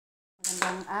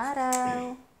Magandang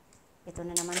araw. Ito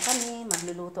na naman kami,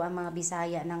 magluluto ang mga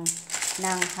Bisaya ng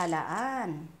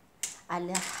halaan.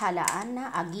 Halaan na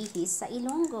agihis sa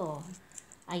Ilonggo.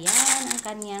 Ayan ang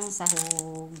kanyang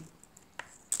sahog.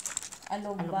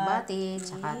 Alugbati,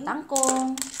 tsaka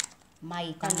tangkong,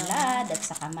 may tanglad, at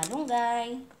saka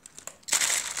malunggay.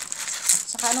 At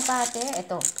saka ano pa ate?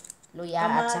 Ito, luya,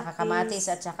 at saka kamatis,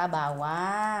 at saka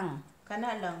bawang.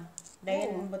 Kana lang.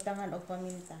 Dayon butangan o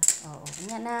paminta. Oo,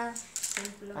 yan na.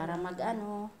 Simple Para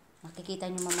lang. makikita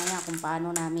nyo mamaya kung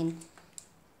paano namin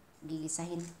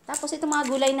gigisahin. Tapos ito mga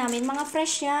gulay namin, mga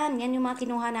fresh yan. Yan yung mga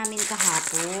kinuha namin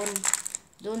kahapon.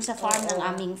 Doon sa farm ng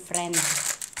aming friend.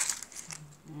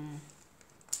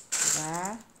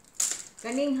 Diba?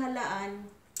 Kaning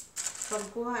halaan,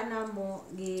 pagkuha na mo,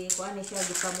 kuha ni siya,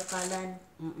 gipamukalan.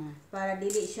 Para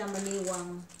dili siya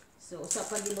maniwang. So, usa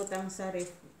pa gibutang sa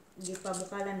ref,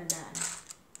 gipamukalan na daan.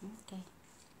 Okay.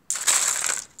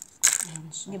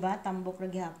 Ayan siya. Diba? Tambok na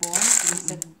gihapon.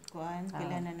 Isag kuan,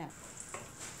 kailan na.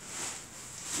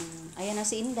 Ayan na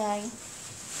si Inday.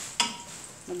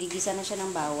 Magigisa na siya ng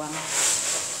bawang.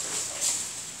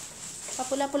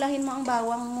 Papula-pulahin mo ang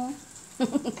bawang mo.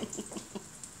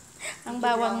 Ang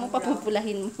bawang mo,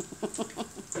 papupulahin mo.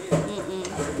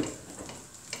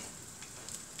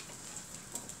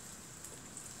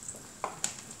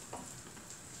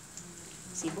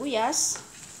 Sibuyas.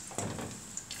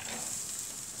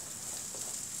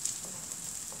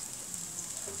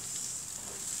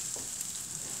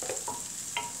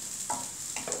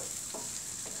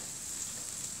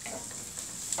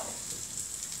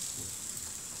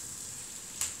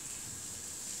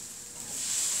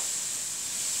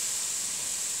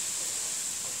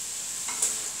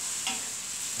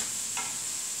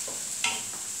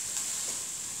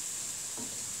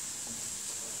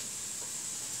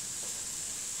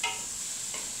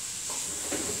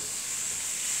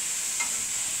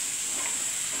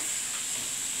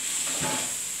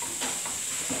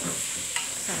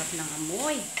 Sarap ng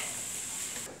amoy.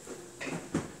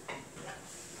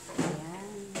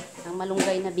 Ayan. Ang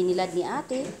malunggay na binilad ni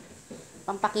ate.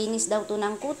 Pampakinis daw to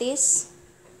ng kutis.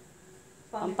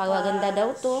 Pampaganda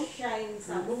daw to. Shine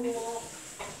sa buhok.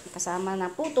 Kasama na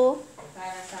puto.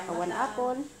 Para sa Kawan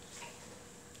apple.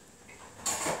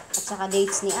 At saka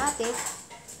dates ni ate.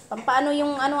 Pampaano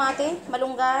yung ano ate?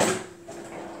 Malunggay?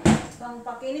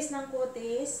 Pampakinis ng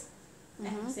kutis.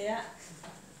 Siya.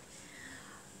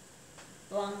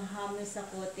 Tuwang hamis sa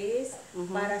kutis.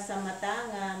 Para sa mata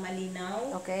nga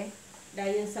malinaw. Okay.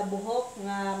 Dayon sa buhok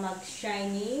nga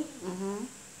mag-shiny.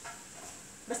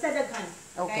 Basta daghan.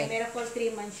 Okay. Kay Miracle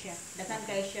 3 man siya. Daghan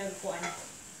kay siya kuan.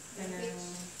 Kanang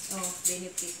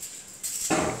benefit.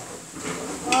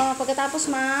 Oh,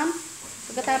 pagkatapos ma'am,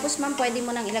 pwede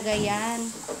mo nang ilagay yan.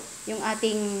 Yung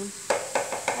ating,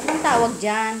 anong tawag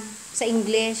dyan? Sa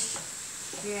English?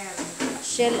 Yeah.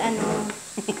 Shell ano?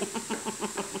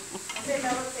 Kasi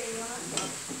lawag sa iyo.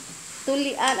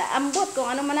 Ambot kung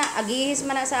ano man na, agihis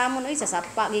man na sa amon, oy, sa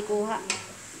sapa, gikuha.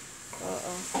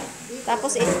 Oo.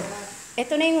 Tapos,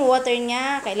 ito na yung water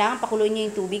niya. Kailangan pakuluin niyo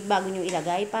yung tubig bago niyo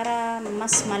ilagay para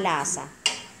mas malasa.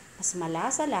 Mas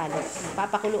malasa lalo.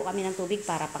 Papakulo kami ng tubig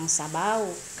para pang sabaw.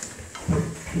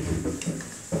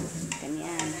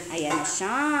 Ganyan. Ayan na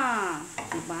siya.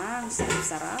 Diba?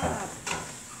 Sarap-sarap.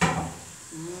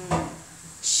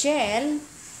 Shell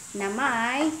na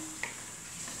may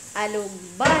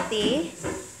alugbati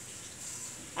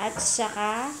at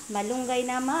saka malunggay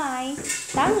na may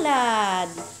tanglad.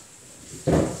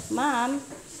 Ma'am,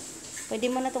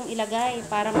 pwede mo na itong ilagay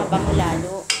para mabango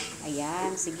lalo.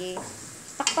 Ayan, sige.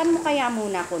 Takpan mo kaya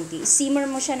muna konti. Simmer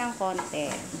mo siya ng konti.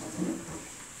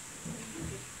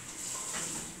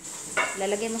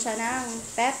 Lalagyan mo siya ng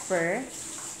pepper.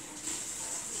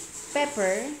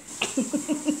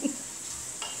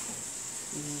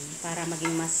 Para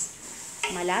maging mas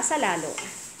malasa lalo.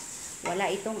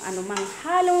 Wala itong anumang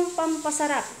halong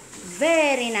pampasarap.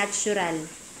 Very natural.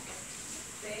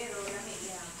 Pero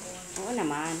namiyapon. Oo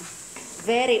naman.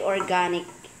 Very organic.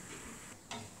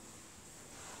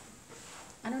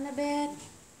 Ano na, Bet?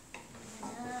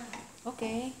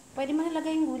 Okay. Pwede mo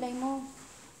nalagay yung gulay mo.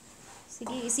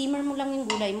 Sige, simmer mo lang yung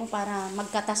gulay mo para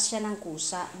magkatas siya ng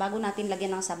kusa bago natin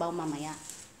lagyan ng sabaw mamaya.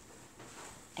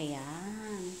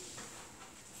 Ayan.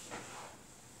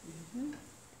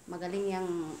 Magaling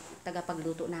yung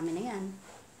tagapagluto namin na yan.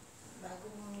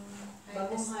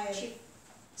 Bagong hire.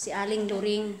 Si Aling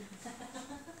Luring.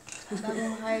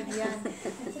 Bagong hire yan.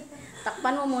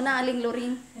 Takpan mo muna, Aling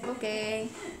Luring. Okay.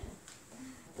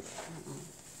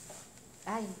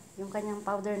 Ay, yung kanyang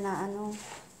powder na ano.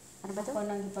 Ano ba to? Ako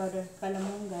nang powder.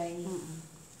 Kalamunggay.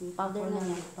 Yung powder Ako na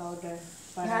nang niya. powder.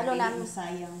 Para Ihalo dili namin.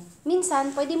 masayang.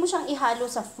 Minsan, pwede mo siyang ihalo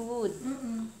sa food.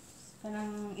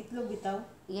 Kanang itlog bitaw.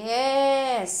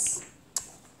 Yes!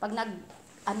 Pag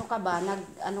ano ka ba,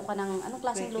 ano ka ng, anong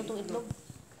klaseng Pwede luto itlog?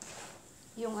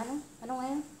 Yung ano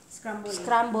ngayon? Scramble.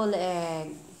 Scramble egg.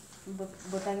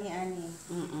 Butangi ani.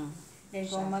 Then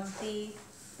kung mag-tea,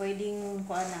 pwedeng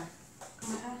kuha na.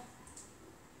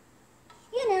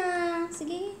 Yan na.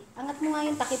 Sige. Angat mo nga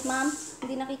yung takip, ma'am.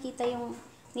 Hindi nakikita yung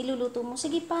niluluto mo.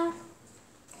 Sige pa.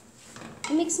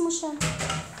 I-mix mo siya.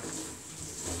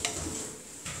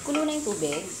 Kulo na yung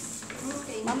tubig.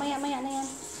 Okay. Mamaya-maya na yan.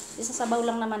 Isasabaw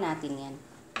lang naman natin yan.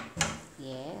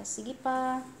 Yes. Sige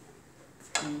pa.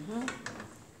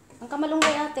 Ang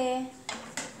kamalunggay, ate.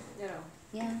 Pero,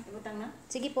 Yan. ibutang na?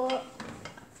 Sige po.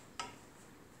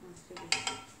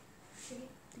 Sige.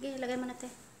 Sige, lagay mo na, te.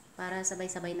 Para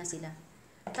sabay-sabay na sila.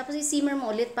 Tapos i-simmer mo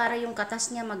ulit para yung katas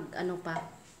niya ano pa.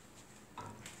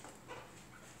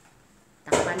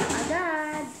 Takpan na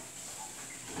agad.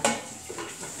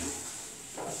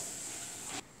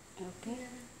 Okay.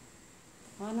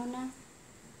 Ano na?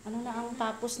 Ano na ang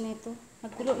tapos nito?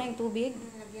 Nagkulo na yung tubig?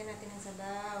 Lagyan natin ng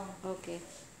sabaw. Okay.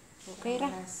 Okay ra.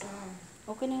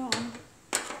 Okay na yung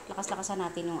lakas-lakasan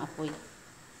natin yung apoy.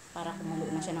 Para kumulo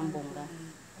na siya ng bongga.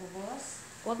 Ubos?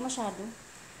 Huwag masyado.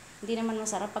 Hindi naman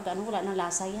masarap pag wala ng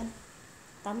lasa yan.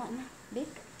 Tama na, babe.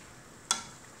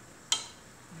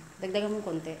 Dagdagan mo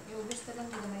konti. Iubos ka lang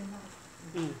yung gamay mo.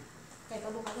 Kaya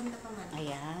pabukaganda pa man.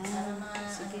 Ayan. Para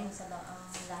Sige. sabaw ang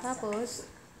lasa. Tapos,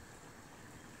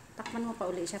 takman mo pa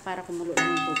uli siya para kumulo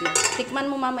ng tubig. Tikman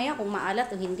mo mamaya kung maalat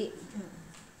o hindi.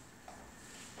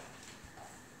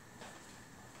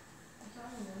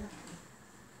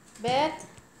 Bet,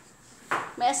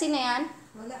 may asin na yan?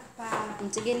 Wala pa.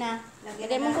 Sige na. Lagyan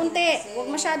Lagay mo natin konti. kasi. Huwag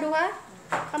masyado ha.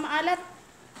 Kamaalat.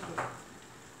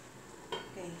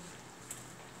 Okay.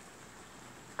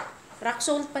 Rock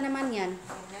salt pa naman yan.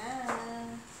 Ayan.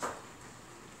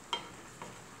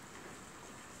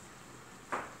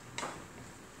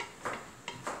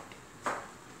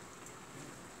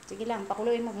 Sige lang,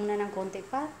 pakuluin mo muna ng konti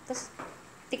pa. Tapos,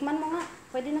 tikman mo nga.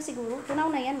 Pwede na siguro. Tunaw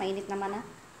na yan. Mainit naman ha.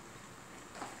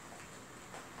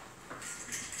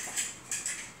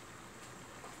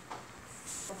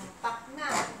 Pumpak na.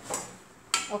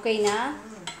 Okay na?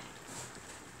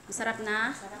 Masarap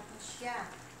na? Sarap na siya.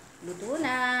 Luto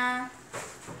na.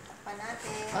 Takpan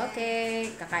natin. Okay,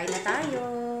 kakain na tayo.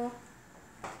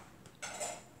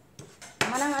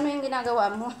 Manang ano yung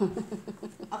ginagawa mo?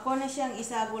 Ako na siyang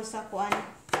isagol sa kuan.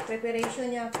 Preparation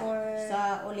niya for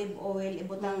Sa olive oil.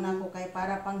 Ibutang na ko kay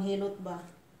para panghilot ba.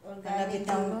 organic, Kalabit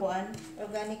ang kuan.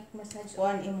 organic massage.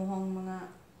 Kuan imuhang mga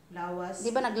lawas.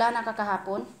 Di ba naglana ka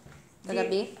kahapon?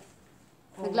 Kagabi?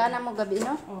 Oo. Naglana mo gabi,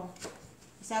 no? Oh.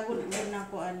 Isagol din na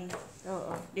ko ani.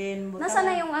 Oo. Then butang. Nasaan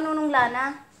na yung ano nung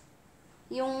lana?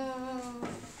 Yung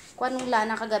kuan nung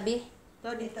lana kagabi?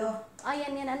 To dito.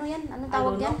 Yan. Ano yan? Anong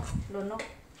tawag yan? Lunok.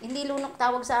 Hindi lunok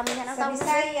tawag sa amin yan. Anong Sa tawag?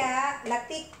 Bisaya,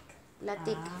 latik.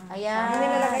 Latik. Yung Ayan.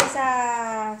 nilalagay sa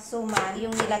suman. Yung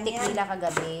nilatik Ganyan. nila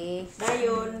kagabi.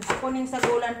 Dayon, ako ning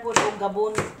sagulan po og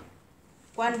gabon.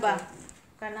 Kuan ba?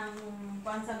 Kanang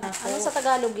kuan sa nako. Ano sa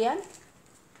Tagalog yan?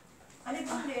 Ano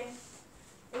po din?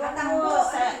 Tambo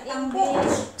sa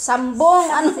English. Sambong.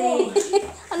 Ano?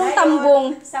 Anong tambong?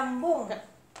 Sambong.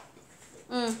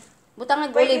 Butang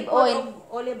Pwede olive po oil.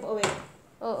 Olive oil.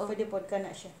 Oo. Pwede po ka na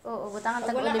siya. Oo, butangan Pag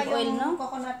tag wala olive oil, kayong no?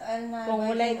 coconut oil na Kung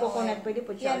wala virgin coconut, oil, pwede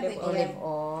po siya yan, olive pwede oil. yan. Olive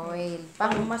oil.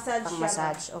 Pang-massage Pang siya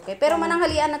massage. Okay. Pero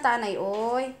mananghalian na tanay,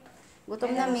 oy.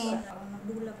 Gutom na mi.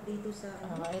 Nagdulap dito sa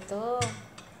Ito.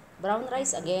 Brown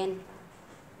rice again.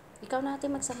 Ikaw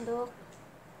natin magsandok.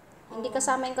 Hindi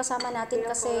kasama yung kasama natin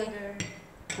kasi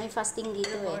may fasting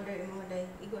dito eh. Order mo dai.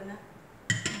 Igo na.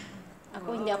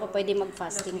 Ako hindi ako pwede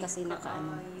mag-fasting kasi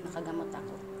nakagamot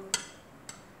ako.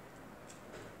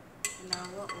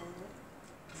 Lawa o.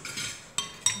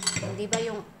 Hindi ba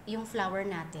yung flower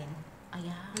natin?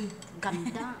 Ayan,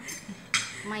 ganda.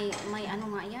 May ano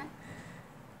nga yan?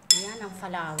 Ayan ang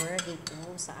flower dito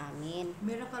sa amin.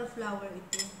 miracle flower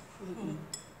ito.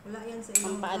 Wala yan sa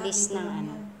inyong Pampaalis dito ng lang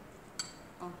ano. yan.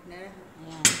 Oh, nara.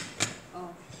 Ayan.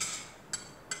 Oh.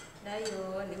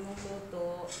 Dayon, imong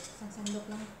luto. Isang sandok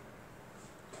lang.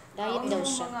 Diet daw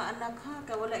siya. Mga anak ha,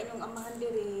 kawala inyong amahan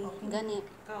diri. Gani.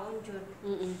 Kaon jud.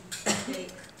 Mm-mm. Okay.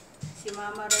 Si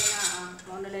mama rin na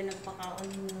mao na lang nagpakaon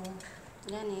niyo.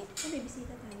 Gani. May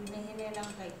bisita tayo. Hinahinay lang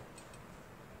kay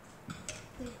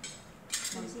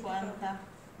magkuan ta.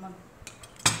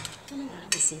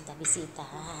 Bisita.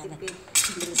 Tipid.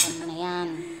 Bilisan mo na yan.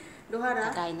 Duha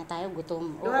ra? Kakain na tayo,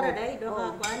 gutom. Duha ra Oo. day, duha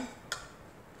Oo. kuan.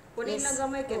 Kunin Yes. lang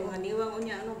gamay kay Oo. mga niwang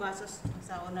unya ano basos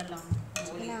sa una lang.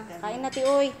 Sige na, kain na,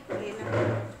 Tioy. Hindi na.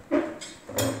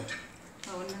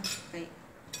 Oo na. Kay,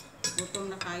 gutom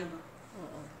na kayo ba?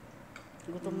 Oo.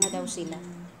 Gutom na daw sila.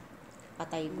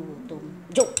 Patay gutom.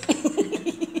 Joke!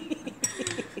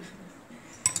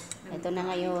 Ito na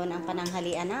ngayon ang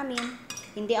pananghalian namin.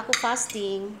 Hindi ako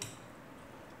fasting.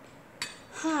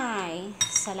 Hi!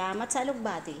 Salamat sa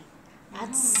alugbati.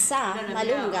 At sa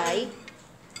malunggay.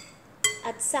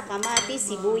 At sa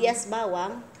kamatis, sibuyas,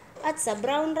 bawang. At sa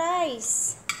brown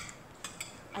rice.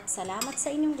 At salamat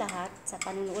sa inyong lahat sa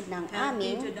panunood ng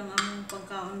aming Healthy ang among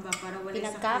pagkaon ba para wala sakit.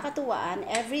 pinagkakatuwaan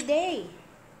everyday.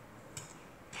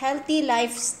 Healthy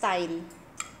lifestyle.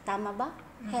 Tama ba?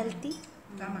 Healthy?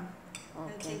 Tama.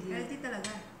 Okay. Healthy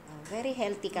talaga. Very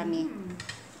healthy kami.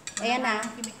 Ayan na.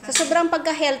 Sa sobrang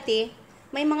pagka-healthy,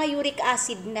 may mga uric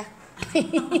acid na.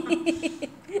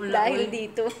 Dahil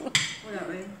dito. Wala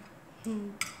eh.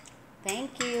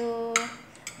 Thank you.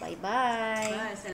 Bye-bye. Bye.